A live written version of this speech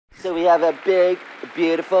So we have a big,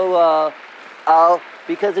 beautiful wall, all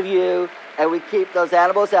because of you. And we keep those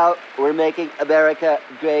animals out. We're making America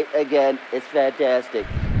great again. It's fantastic.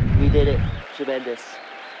 We did it. Tremendous.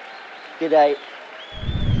 Good night.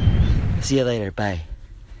 See you later. Bye.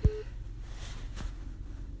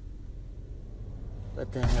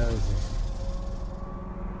 What the hell is this?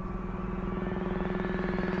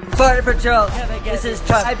 Border Patrol, this is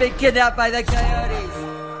Trump. I've been kidnapped by the Coyotes.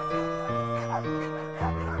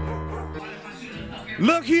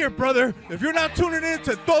 Look here, brother. If you're not tuning in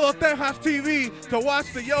to Todo Tejas TV to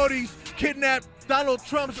watch the Yotes kidnap Donald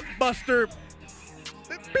Trump's buster,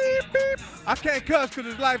 beep, beep. I can't cuss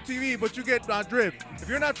because it's live TV, but you get my drift. If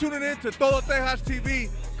you're not tuning in to Todo Tejas TV,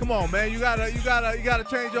 come on, man. You gotta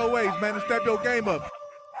change your ways, man, and step your game up.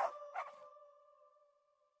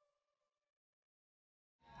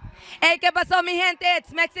 Hey, ¿qué pasó, mi gente?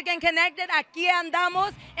 It's Mexican Connected. Aquí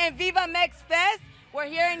andamos en Viva Mex Fest. We're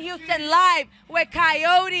here in Houston live with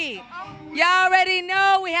Coyote. Y'all already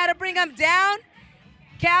know we had to bring them down.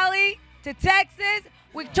 Cali to Texas.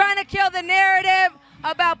 We're trying to kill the narrative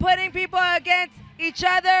about putting people against each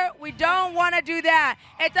other. We don't want to do that.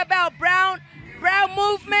 It's about brown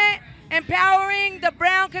movement, empowering the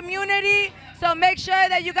brown community. So make sure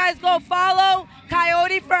that you guys go follow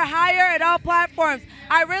Coyote for Hire at all platforms.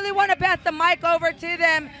 I really want to pass the mic over to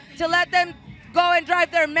them to let them go and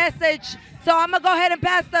drive their message. So I'm going to go ahead and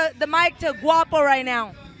pass the mic to Guapo right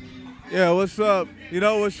now. Yeah, what's up? You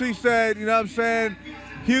know what she said, you know what I'm saying?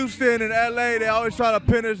 Houston and LA, they always try to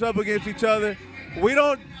pin us up against each other. We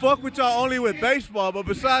don't fuck with y'all only with baseball, but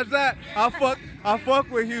besides that, I fuck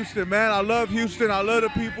with Houston, man. I love Houston. I love the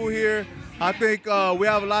people here. I think we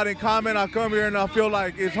have a lot in common. I come here and I feel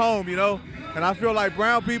like it's home, you know? And I feel like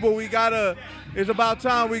brown people, it's about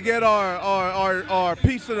time we get our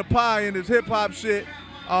piece of the pie in this hip hop shit.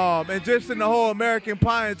 And just in the whole American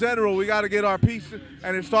pie in general, we got to get our piece,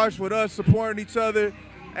 and it starts with us supporting each other.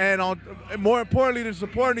 And more importantly than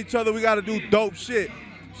supporting each other, we got to do dope shit.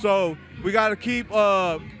 So we got to keep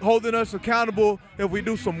holding us accountable if we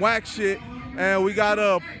do some whack shit, and we got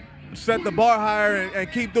to set the bar higher and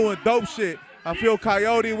keep doing dope shit. I feel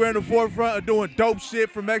Coyote, we're in the forefront of doing dope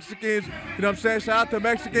shit for Mexicans. You know what I'm saying? Shout out to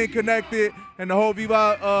Mexican Connected and the whole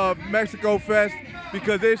Viva Mexico Fest,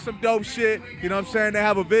 because there's some dope shit. You know what I'm saying? They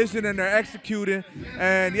have a vision and they're executing.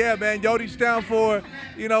 And yeah, man, Yote's down for,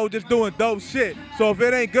 you know, just doing dope shit. So if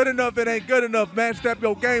it ain't good enough, it ain't good enough, man. Step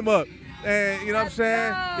your game up. And you know what I'm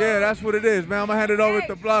saying? Yeah, that's what it is, man. I'm gonna hand it over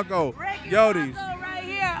to Blanco. Yotes. Right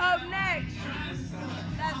here, up next.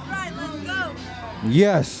 That's right, let's go.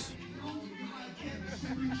 Yes.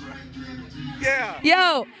 Yeah.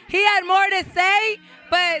 Yo, he had more to say,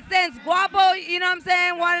 but since Guapo, you know what I'm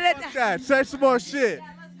saying, wanted it. Fuck that. Say some more shit. Yeah,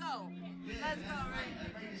 let's go. Let's go,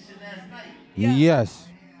 right? Yes.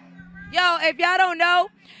 Yo, if y'all don't know,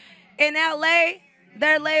 in LA,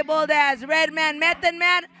 they're labeled as Red Man, Method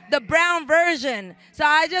Man, the brown version. So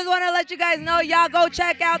I just want to let you guys know, y'all go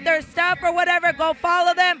check out their stuff or whatever. Go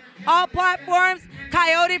follow them. All platforms,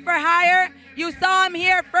 Coyote for Hire. You saw him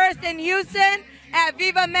here first in Houston at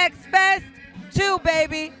Viva Mex Fest 2,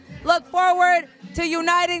 baby. Look forward to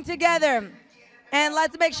uniting together. And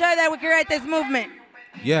let's make sure that we create this movement.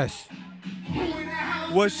 Yes.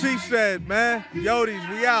 What she said, man. Yotes,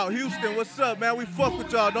 we out. Houston, what's up, man? We fuck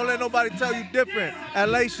with y'all. Don't let nobody tell you different.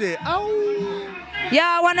 LA shit. Oh.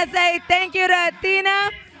 Yeah, I want to say thank you to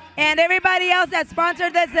Tina and everybody else that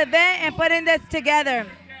sponsored this event and putting this together.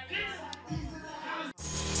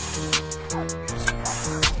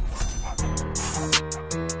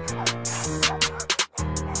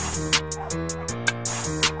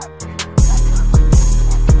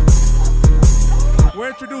 We're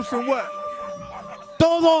introducing what?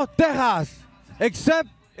 Todo Tejas, except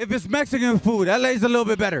if it's Mexican food. LA's a little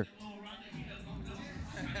bit better.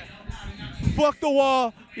 Fuck the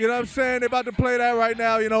wall. You know what I'm saying? They're about to play that right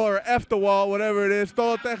now, you know, or F the wall, whatever it is.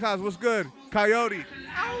 Todo Tejas, what's good? Coyote.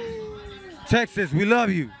 Texas, we love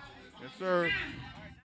you. Yes, sir.